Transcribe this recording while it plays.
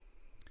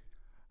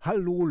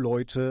Hallo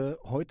Leute,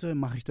 heute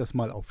mache ich das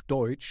mal auf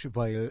Deutsch,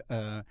 weil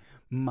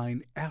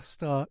mein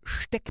erster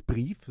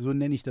Steckbrief, so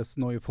nenne ich das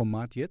neue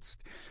Format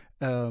jetzt,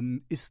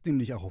 ist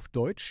nämlich auch auf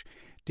Deutsch.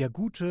 Der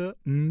gute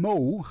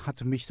Meaux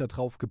hat mich da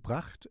drauf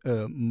gebracht.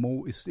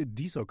 Meaux ist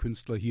dieser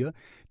Künstler hier,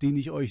 den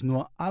ich euch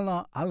nur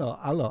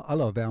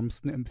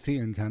allerwärmsten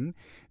empfehlen kann.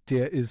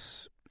 Der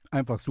ist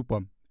einfach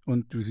super.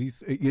 Und du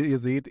siehst, ihr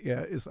seht,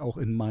 er ist auch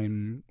in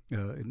meiner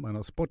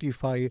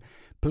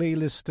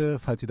Spotify-Playliste,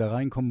 falls ihr da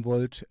reinkommen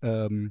wollt.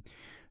 Da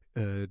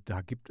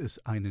gibt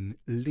es einen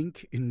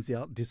Link in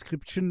der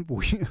Description, wo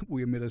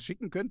ihr mir das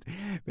schicken könnt,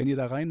 wenn ihr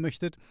da rein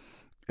möchtet.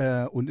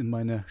 Und in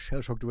meine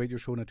Shellshocked Radio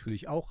Show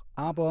natürlich auch.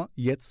 Aber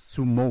jetzt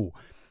zu Meaux.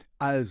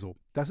 Also,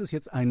 das ist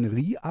jetzt ein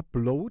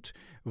Re-Upload,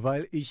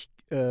 weil ich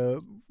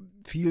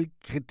viel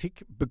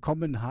Kritik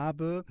bekommen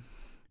habe.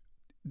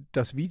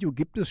 Das Video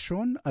gibt es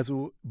schon,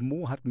 also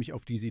Meaux hat mich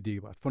auf diese Idee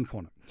gebracht, von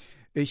vorne.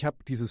 Ich habe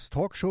dieses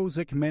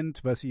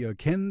Talkshow-Segment, was ihr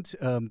kennt,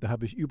 da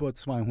habe ich über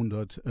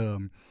 200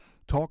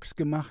 Talks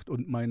gemacht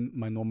und mein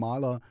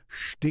normaler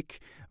Stick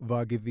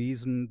war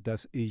gewesen,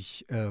 dass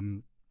ich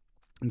ein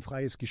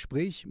freies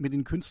Gespräch mit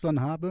den Künstlern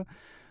habe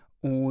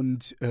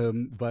und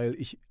weil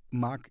ich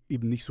mag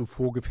eben nicht so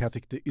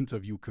vorgefertigte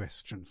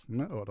Interview-Questions,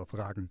 ne, oder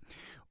Fragen.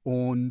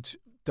 Und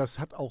das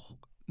hat auch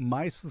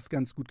meistens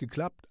ganz gut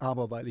geklappt,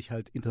 aber weil ich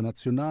halt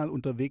international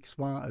unterwegs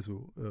war,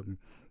 also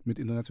mit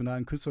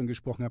internationalen Künstlern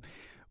gesprochen habe,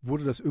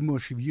 wurde das immer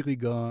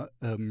schwieriger,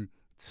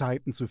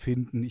 Zeiten zu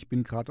finden. Ich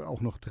bin gerade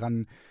auch noch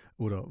dran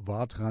oder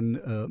war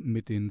dran,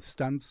 mit den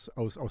Stunts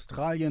aus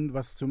Australien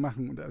was zu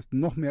machen und da ist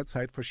noch mehr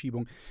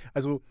Zeitverschiebung.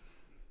 Also,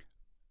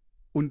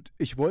 und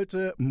ich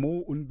wollte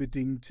Meaux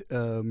unbedingt,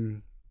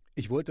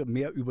 ich wollte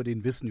mehr über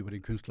den wissen, über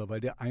den Künstler,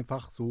 weil der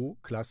einfach so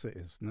klasse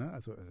ist. Ne?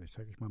 Also ich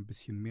zeige euch mal ein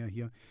bisschen mehr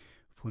hier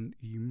von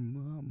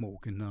ihm. Meaux,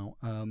 genau.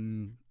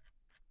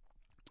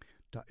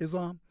 Da ist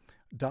er.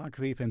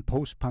 Darkwave and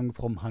Post-Punk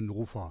from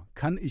Hannover.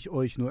 Kann ich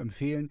euch nur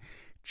empfehlen.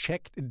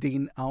 Checkt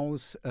den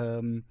aus.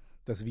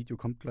 Das Video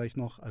kommt gleich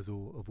noch,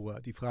 also wo er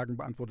die Fragen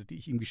beantwortet, die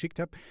ich ihm geschickt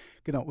habe.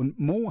 Genau, und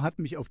Meaux hat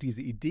mich auf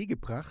diese Idee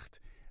gebracht,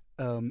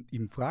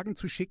 ihm Fragen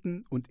zu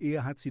schicken und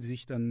er hat sie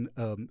sich dann,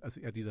 also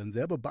er hat die dann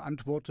selber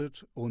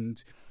beantwortet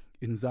und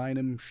in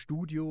seinem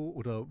Studio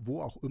oder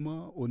wo auch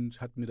immer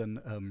und hat mir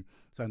dann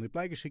sein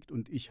Reply geschickt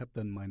und ich habe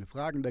dann meine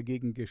Fragen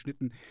dagegen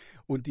geschnitten.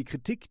 Und die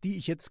Kritik, die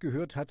ich jetzt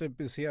gehört hatte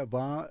bisher,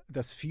 war,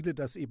 dass viele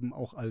das eben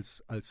auch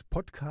als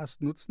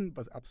Podcast nutzen,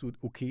 was absolut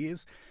okay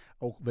ist,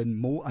 auch wenn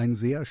Meaux ein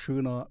sehr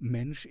schöner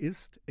Mensch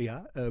ist.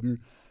 Ja,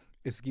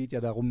 es geht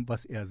ja darum,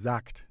 was er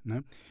sagt,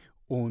 ne?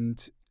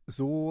 Und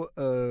so,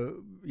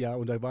 ja,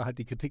 und da war halt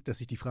die Kritik, dass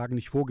ich die Fragen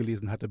nicht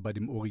vorgelesen hatte bei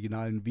dem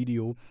originalen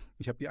Video.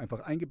 Ich habe die einfach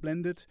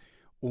eingeblendet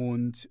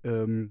und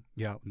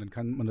ja, und dann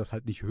kann man das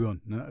halt nicht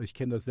hören. Ne? Ich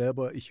kenne das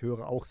selber, ich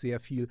höre auch sehr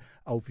viel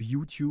auf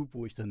YouTube,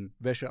 wo ich dann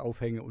Wäsche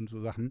aufhänge und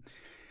so Sachen.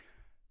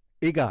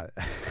 Egal,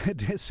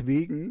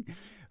 deswegen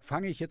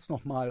fange ich jetzt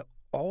nochmal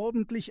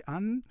ordentlich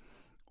an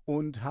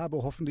und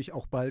habe hoffentlich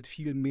auch bald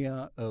viel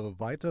mehr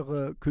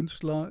weitere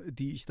Künstler,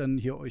 die ich dann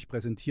hier euch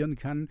präsentieren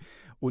kann.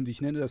 Und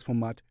ich nenne das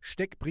Format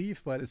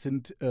Steckbrief, weil es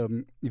sind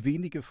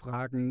wenige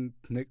Fragen,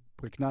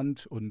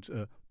 prägnant und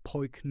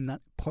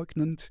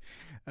poignant.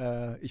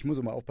 Ich muss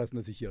immer aufpassen,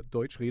 dass ich hier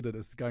Deutsch rede.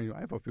 Das ist gar nicht so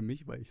einfach für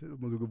mich, weil ich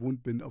immer so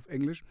gewohnt bin auf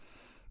Englisch.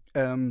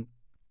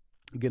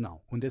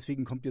 Genau, und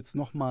deswegen kommt jetzt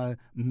nochmal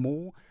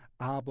Meaux,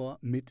 aber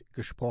mit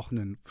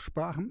gesprochenen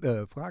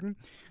Fragen.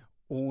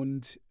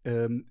 Und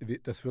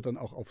das wird dann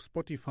auch auf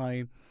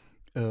Spotify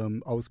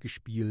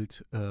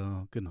ausgespielt.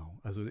 Genau,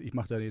 also ich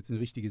mache da jetzt eine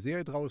richtige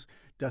Serie draus.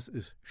 Das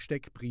ist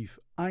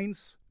Steckbrief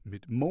 1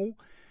 mit Meaux.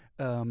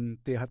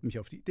 Der hat mich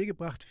auf die Idee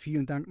gebracht.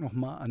 Vielen Dank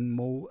nochmal an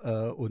Meaux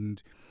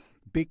und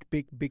big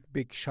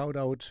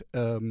Shoutout.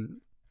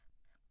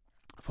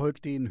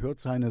 Folgt denen, hört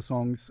seine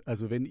Songs.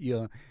 Also wenn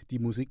ihr die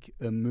Musik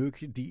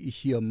mögt, die ich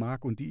hier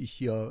mag und die ich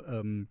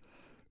hier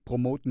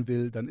promoten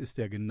will, dann ist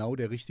der genau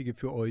der Richtige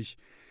für euch.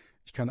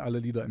 Ich kann alle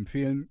Lieder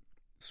empfehlen.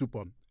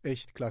 Super,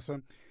 echt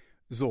klasse.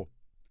 So,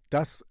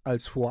 das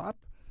als Vorab.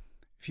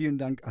 Vielen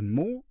Dank an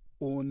Meaux.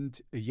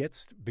 Und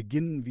jetzt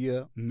beginnen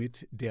wir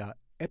mit der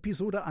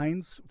Episode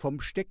 1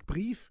 vom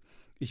Steckbrief.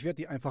 Ich werde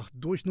die einfach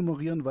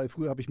durchnummerieren, weil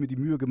früher habe ich mir die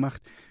Mühe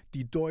gemacht,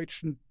 die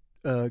deutschen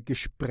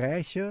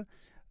Gespräche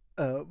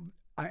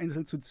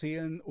einzeln zu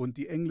zählen und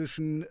die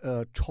englischen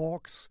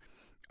Talks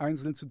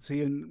einzeln zu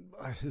zählen.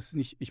 Ist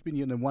nicht, ich bin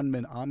hier eine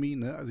One-Man-Army,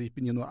 ne? Also ich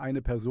bin hier nur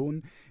eine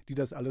Person, die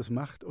das alles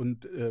macht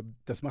und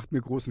das macht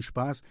mir großen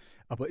Spaß,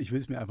 aber ich will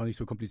es mir einfach nicht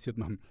so kompliziert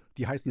machen.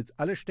 Die heißen jetzt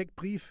alle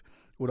Steckbrief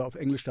oder auf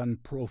Englisch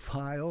dann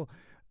Profile,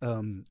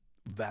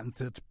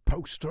 Wanted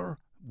Poster,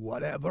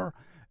 whatever.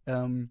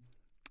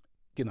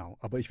 Genau,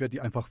 aber ich werde die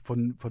einfach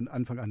von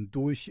Anfang an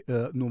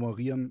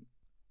durchnummerieren.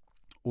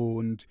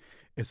 Und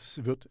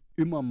es wird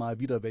immer mal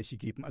wieder welche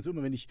geben. Also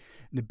immer wenn ich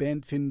eine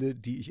Band finde,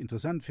 die ich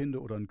interessant finde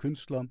oder einen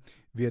Künstler,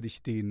 werde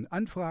ich den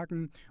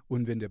anfragen.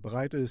 Und wenn der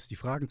bereit ist, die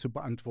Fragen zu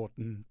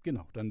beantworten,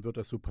 genau, dann wird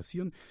das so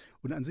passieren.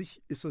 Und an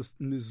sich ist das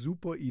eine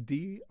super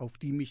Idee, auf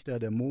die mich da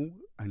der Meaux,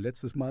 ein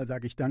letztes Mal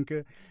sage ich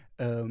danke,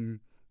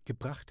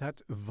 gebracht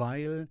hat,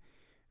 weil,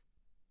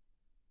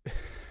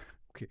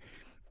 okay,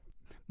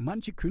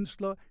 manche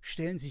Künstler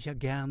stellen sich ja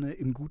gerne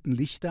im guten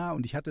Licht dar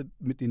und ich hatte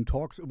mit den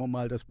Talks immer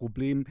mal das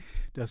Problem,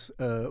 dass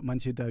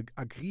manche da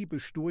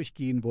akribisch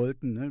durchgehen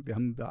wollten. Ne? Wir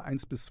haben da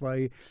 1 bis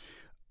 2,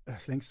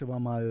 das längste war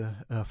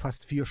mal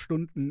fast 4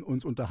 Stunden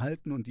uns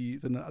unterhalten und die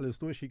sind dann alles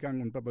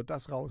durchgegangen und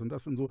das raus und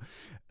das und so.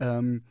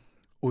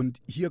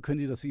 Und hier können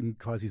Sie das eben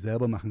quasi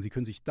selber machen. Sie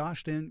können sich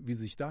darstellen, wie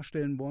Sie sich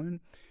darstellen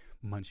wollen.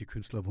 Manche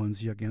Künstler wollen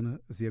sich ja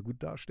gerne sehr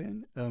gut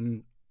darstellen,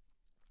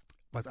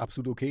 was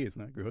absolut okay ist,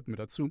 ne? Gehört mir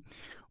dazu.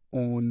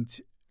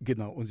 Und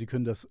genau, und Sie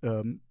können das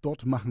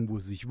dort machen, wo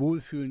Sie sich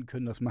wohlfühlen,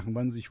 können das machen,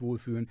 wann Sie sich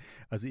wohlfühlen.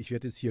 Also ich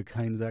werde jetzt hier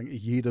keinen sagen,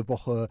 jede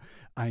Woche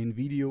ein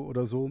Video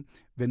oder so.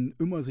 Wenn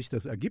immer sich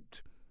das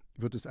ergibt,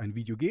 wird es ein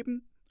Video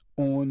geben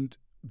und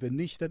wenn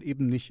nicht, dann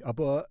eben nicht.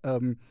 Aber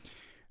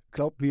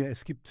glaubt mir,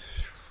 es gibt,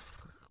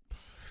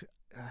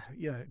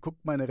 ihr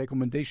guckt meine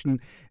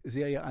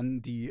Recommendation-Serie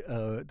an,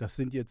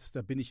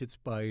 da bin ich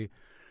jetzt bei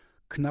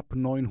knapp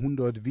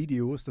 900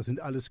 Videos. Das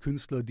sind alles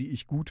Künstler, die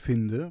ich gut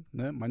finde.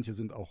 Ne? Manche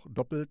sind auch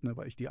doppelt, ne,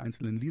 weil ich die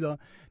einzelnen Lieder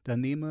da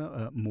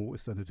nehme. Meaux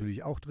ist da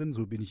natürlich auch drin.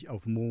 So bin ich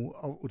auf Meaux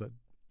oder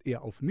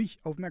eher auf mich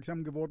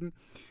aufmerksam geworden.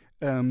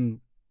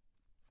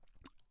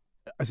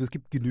 Also es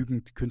gibt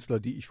genügend Künstler,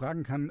 die ich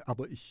fragen kann,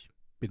 aber ich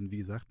bin, wie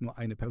gesagt, nur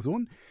eine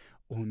Person.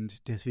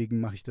 Und deswegen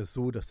mache ich das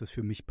so, dass das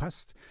für mich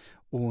passt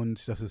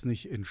und dass es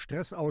nicht in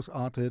Stress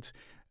ausartet,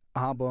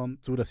 aber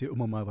so, dass ihr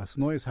immer mal was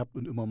Neues habt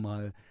und immer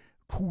mal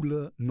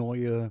coole,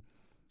 neue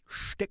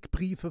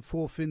Steckbriefe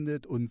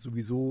vorfindet. Und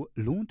sowieso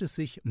lohnt es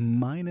sich,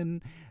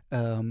 meinen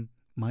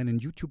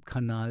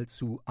YouTube-Kanal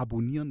zu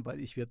abonnieren, weil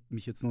ich werde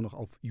mich jetzt nur noch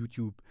auf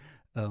YouTube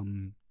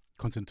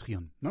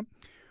konzentrieren. Ne?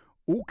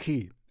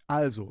 Okay,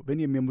 also, wenn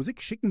ihr mir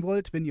Musik schicken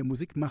wollt, wenn ihr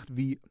Musik macht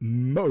wie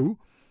Meaux,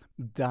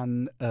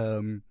 dann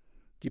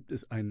gibt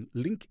es einen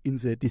Link in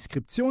der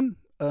Deskription,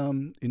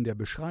 in der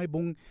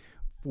Beschreibung,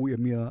 wo ihr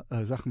mir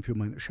Sachen für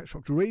meine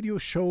Shellshocked Radio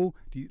Show,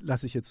 die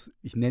lasse ich jetzt,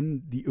 ich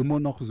nenne die immer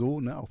noch so,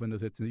 ne, auch wenn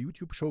das jetzt eine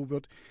YouTube-Show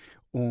wird,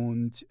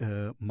 und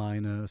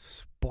meine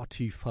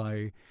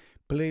Spotify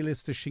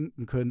Playliste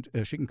schicken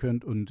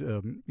könnt und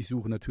ich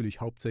suche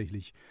natürlich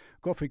hauptsächlich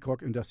Gothic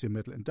Rock, Industrial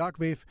Metal und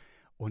Darkwave.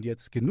 Und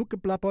jetzt genug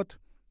geplappert,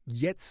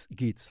 jetzt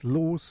geht's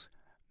los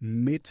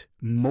mit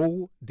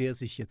Meaux, der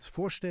sich jetzt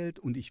vorstellt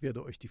und ich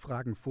werde euch die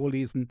Fragen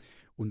vorlesen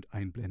und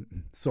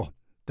einblenden. So,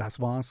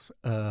 das war's.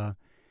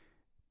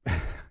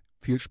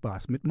 Viel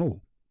Spaß mit Meaux.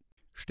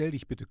 Stell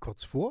dich bitte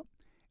kurz vor.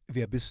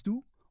 Wer bist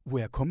du?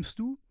 Woher kommst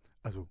du?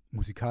 Also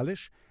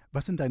musikalisch.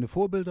 Was sind deine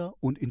Vorbilder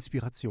und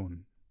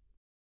Inspirationen?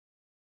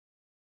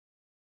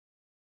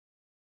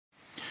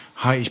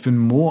 Hi, ich bin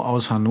Meaux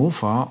aus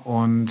Hannover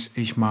und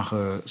ich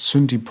mache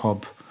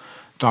Synthie-Pop,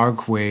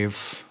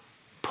 Darkwave,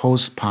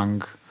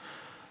 Post-Punk,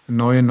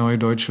 Neue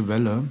Deutsche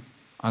Welle.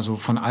 Also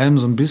von allem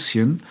so ein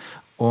bisschen.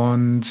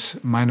 Und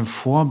meine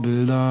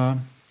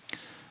Vorbilder,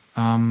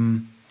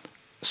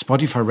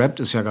 Spotify Wrapped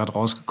ist ja gerade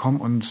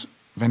rausgekommen und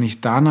wenn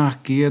ich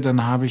danach gehe,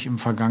 dann habe ich im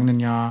vergangenen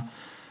Jahr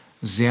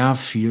sehr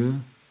viel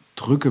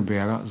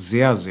Drückeberger,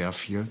 sehr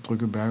viel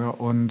Drückeberger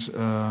und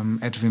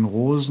Edwin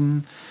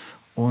Rosen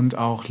und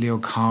auch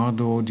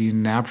Leonardo Di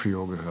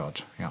Naprio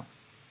gehört, ja.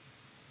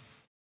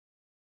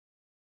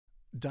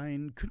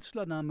 Dein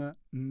Künstlername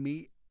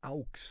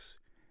Meaux.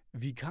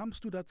 Wie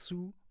kamst du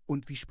dazu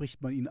und wie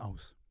spricht man ihn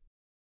aus?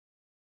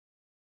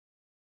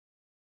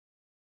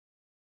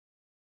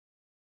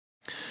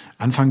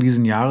 Anfang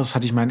diesen Jahres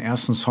hatte ich meinen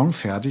ersten Song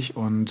fertig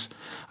und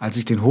als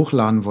ich den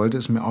hochladen wollte,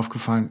 ist mir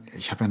aufgefallen,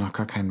 ich habe ja noch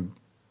gar keinen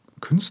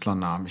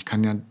Künstlernamen. Ich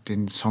kann ja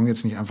den Song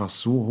jetzt nicht einfach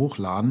so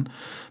hochladen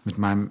mit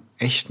meinem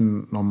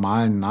echten,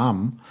 normalen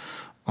Namen.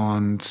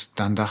 Und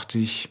dann dachte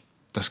ich,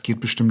 das geht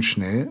bestimmt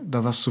schnell,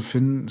 da was zu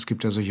finden. Es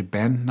gibt ja solche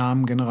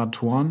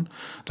Bandnamen-Generatoren.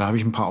 Da habe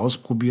ich ein paar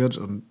ausprobiert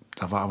und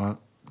da war aber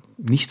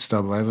nichts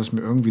dabei, was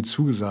mir irgendwie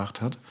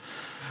zugesagt hat.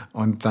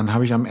 Und dann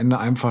habe ich am Ende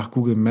einfach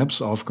Google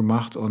Maps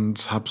aufgemacht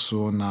und habe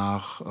so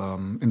nach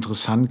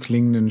interessant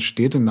klingenden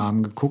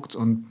Städtenamen geguckt.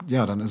 Und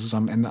ja, dann ist es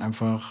am Ende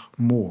einfach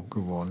Meaux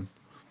geworden.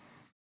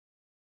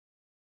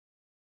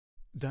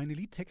 Deine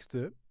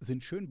Liedtexte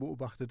sind schön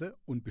beobachtete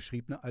und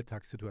beschriebene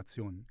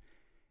Alltagssituationen.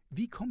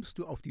 Wie kommst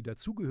du auf die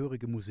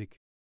dazugehörige Musik?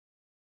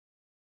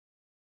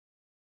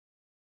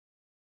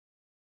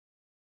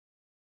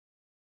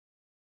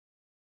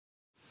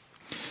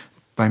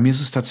 Bei mir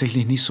ist es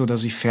tatsächlich nicht so,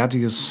 dass ich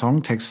fertige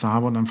Songtexte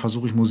habe und dann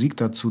versuche ich Musik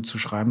dazu zu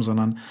schreiben,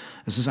 sondern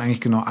es ist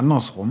eigentlich genau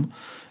andersrum.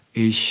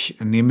 Ich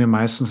nehme mir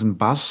meistens einen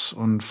Bass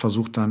und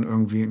versuche dann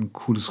irgendwie ein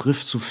cooles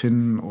Riff zu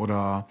finden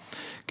oder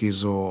gehe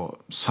so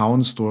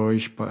Sounds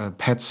durch,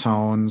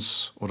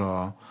 Pad-Sounds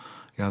oder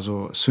ja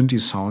so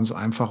Synthi-Sounds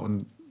einfach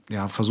und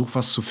ja, versuche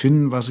was zu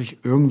finden, was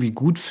ich irgendwie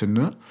gut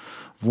finde,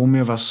 wo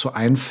mir was zu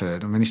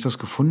einfällt. Und wenn ich das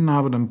gefunden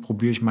habe, dann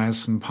probiere ich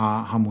meist ein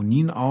paar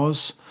Harmonien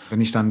aus.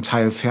 Wenn ich dann einen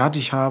Teil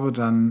fertig habe,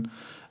 dann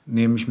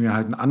nehme ich mir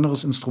halt ein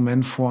anderes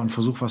Instrument vor und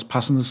versuche was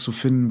Passendes zu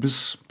finden,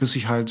 bis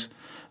ich halt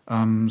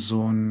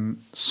so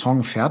einen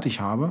Song fertig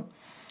habe.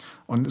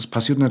 Und es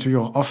passiert natürlich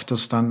auch oft,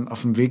 dass dann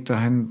auf dem Weg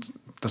dahin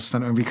dass es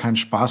dann irgendwie keinen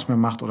Spaß mehr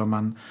macht oder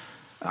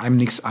einem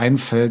nichts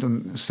einfällt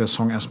und ist der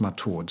Song erstmal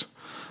tot.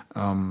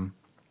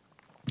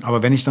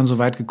 Aber wenn ich dann so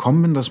weit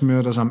gekommen bin, dass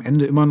mir das am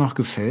Ende immer noch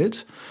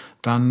gefällt,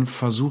 dann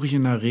versuche ich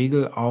in der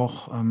Regel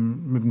auch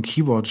mit dem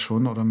Keyboard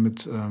schon oder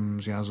mit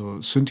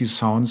so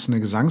Synthi-Sounds eine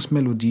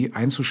Gesangsmelodie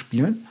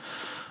einzuspielen.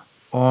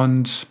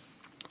 Und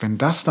wenn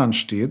das dann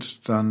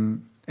steht,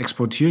 dann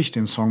exportiere ich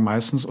den Song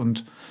meistens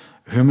und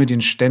höre mir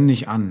den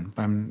ständig an,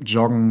 beim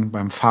Joggen,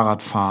 beim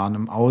Fahrradfahren,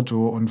 im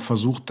Auto und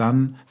versuche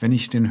dann, wenn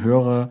ich den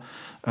höre,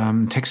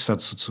 einen Text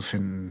dazu zu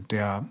finden,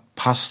 der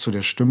passt zu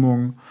der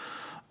Stimmung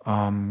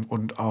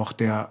und auch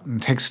ein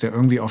Text, der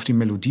irgendwie auf die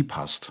Melodie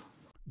passt.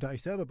 Da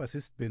ich selber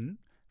Bassist bin,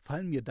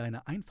 fallen mir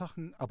deine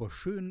einfachen, aber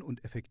schönen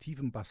und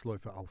effektiven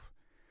Bassläufe auf.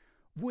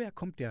 Woher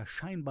kommt der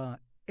scheinbar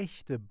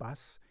echte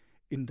Bass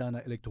in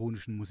deiner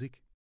elektronischen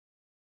Musik?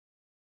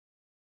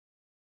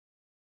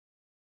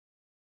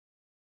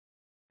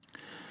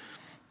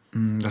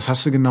 Das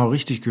hast du genau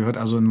richtig gehört.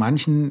 Also in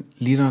manchen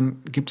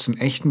Liedern gibt es einen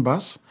echten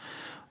Bass.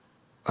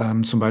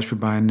 Zum Beispiel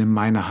bei Nimm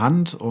meine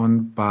Hand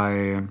und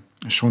bei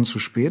Schon zu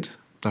spät.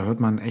 Da hört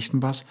man einen echten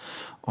Bass.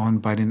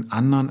 Und bei den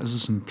anderen ist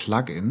es ein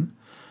Plugin,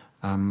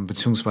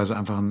 beziehungsweise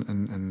einfach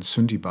ein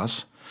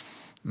Synthi-Bass.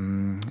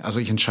 Also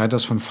ich entscheide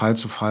das von Fall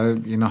zu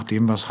Fall, je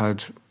nachdem, was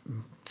halt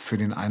für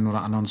den einen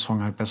oder anderen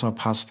Song halt besser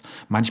passt.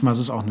 Manchmal ist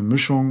es auch eine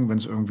Mischung, wenn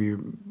es irgendwie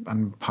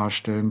an ein paar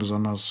Stellen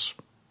besonders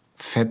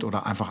fett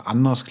oder einfach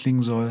anders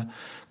klingen soll.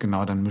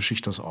 Genau, dann mische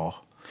ich das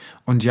auch.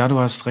 Und ja, du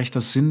hast recht,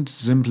 das sind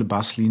simple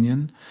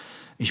Basslinien.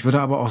 Ich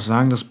würde aber auch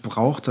sagen, das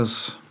braucht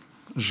das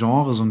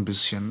Genre so ein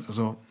bisschen.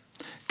 Also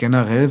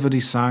generell würde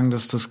ich sagen,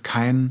 dass das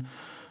kein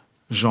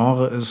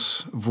Genre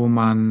ist, wo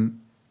man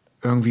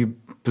irgendwie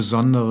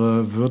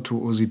besondere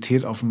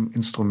Virtuosität auf dem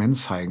Instrument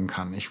zeigen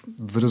kann. Ich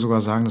würde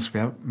sogar sagen, das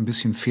wäre ein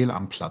bisschen fehl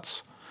am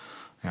Platz.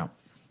 Ja.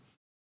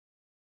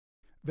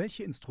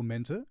 Welche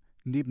Instrumente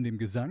neben dem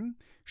Gesang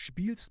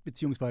spielst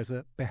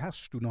bzw.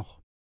 beherrschst du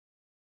noch?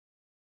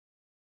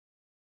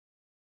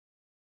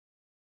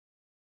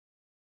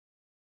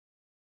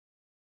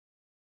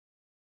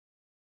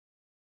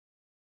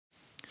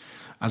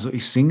 Also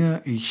ich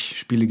singe, ich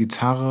spiele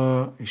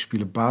Gitarre, ich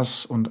spiele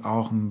Bass und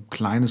auch ein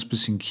kleines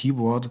bisschen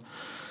Keyboard.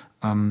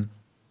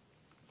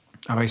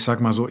 Aber ich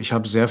sag mal so, ich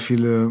habe sehr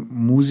viele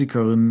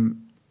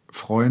Musikerinnen,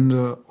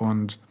 Freunde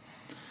und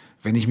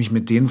wenn ich mich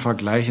mit denen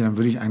vergleiche, dann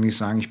würde ich eigentlich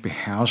sagen, ich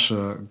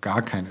beherrsche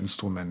gar kein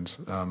Instrument.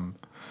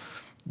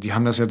 Die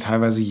haben das ja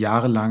teilweise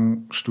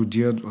jahrelang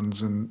studiert und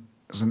sind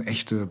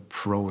echte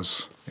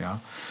Pros.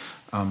 Ja?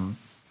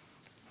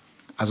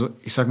 Also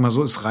ich sag mal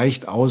so, es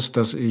reicht aus,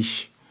 dass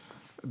ich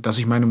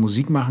meine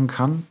Musik machen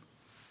kann.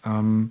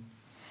 Am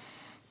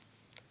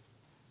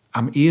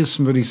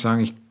ehesten würde ich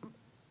sagen,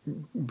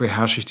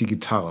 beherrsche ich die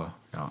Gitarre.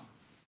 Ja.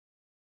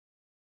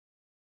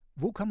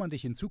 Wo kann man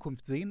dich in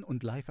Zukunft sehen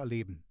und live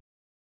erleben?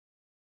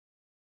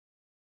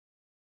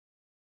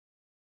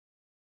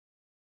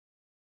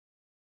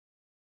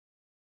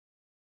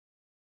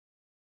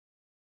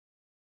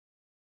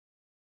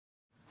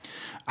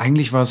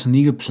 Eigentlich war es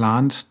nie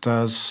geplant,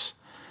 dass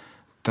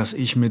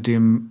ich mit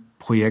dem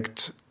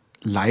Projekt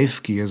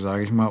live gehe,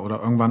 sage ich mal,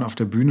 oder irgendwann auf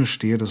der Bühne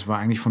stehe. Das war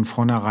eigentlich von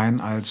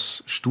vornherein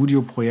als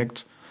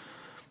Studioprojekt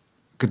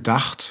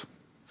gedacht.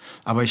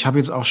 Aber ich habe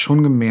jetzt auch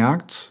schon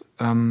gemerkt,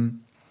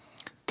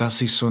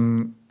 dass ich so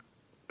ein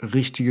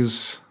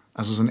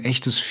so ein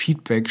echtes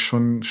Feedback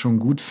schon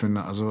gut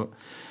finde. Also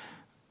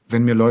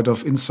wenn mir Leute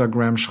auf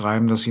Instagram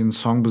schreiben, dass sie einen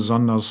Song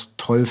besonders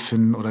toll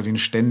finden oder den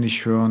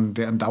ständig hören,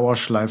 der in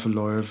Dauerschleife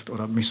läuft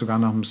oder mich sogar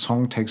nach einem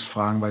Songtext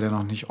fragen, weil der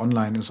noch nicht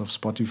online ist auf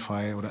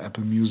Spotify oder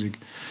Apple Music.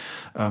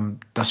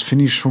 Das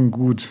finde ich schon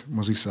gut,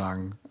 muss ich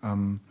sagen.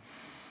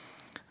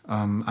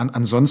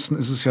 Ansonsten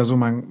ist es ja so,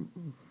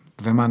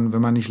 wenn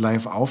man nicht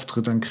live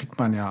auftritt, dann kriegt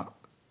man ja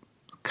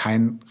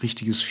kein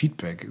richtiges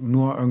Feedback.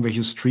 Nur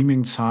irgendwelche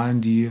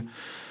Streaming-Zahlen, die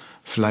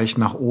vielleicht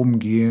nach oben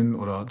gehen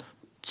oder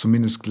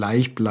zumindest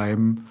gleich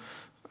bleiben.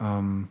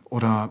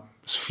 Oder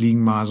es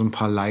fliegen mal so ein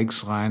paar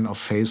Likes rein auf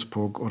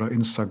Facebook oder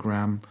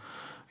Instagram.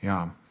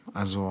 Ja,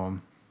 also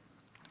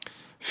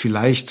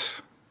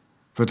vielleicht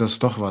wird das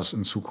doch was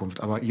in Zukunft.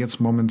 Aber jetzt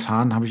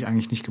momentan habe ich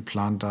eigentlich nicht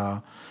geplant,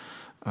 da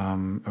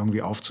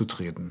irgendwie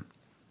aufzutreten.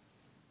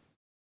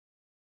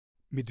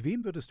 Mit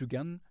wem würdest du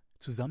gern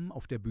zusammen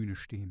auf der Bühne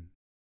stehen?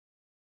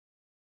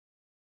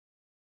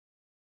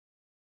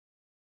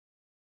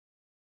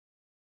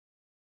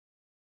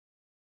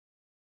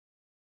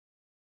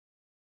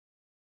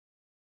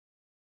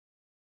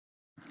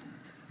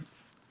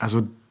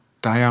 Also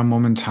da ja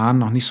momentan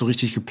noch nicht so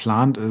richtig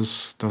geplant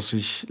ist, dass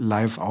ich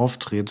live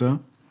auftrete,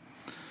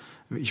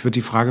 ich würde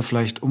die Frage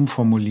vielleicht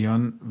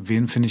umformulieren,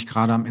 wen finde ich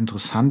gerade am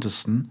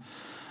interessantesten?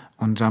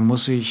 Und da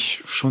muss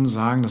ich schon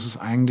sagen, das ist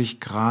eigentlich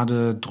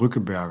gerade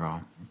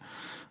Drückeberger.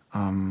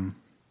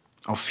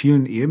 Auf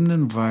vielen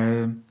Ebenen,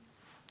 weil,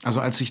 also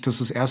als ich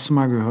das erste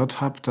Mal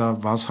gehört habe,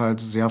 da war es halt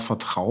sehr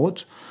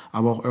vertraut,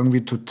 aber auch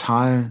irgendwie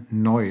total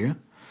neu.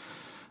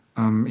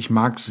 Ich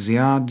mag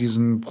sehr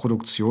diesen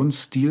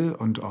Produktionsstil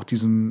und auch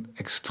diesen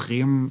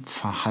extrem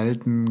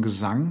verhaltenen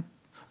Gesang.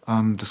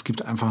 Das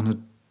gibt einfach eine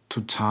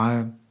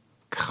total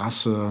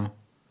krasse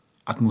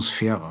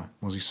Atmosphäre,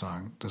 muss ich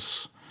sagen.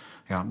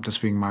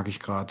 Deswegen mag ich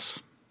gerade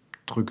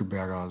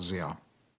Drückeberger sehr.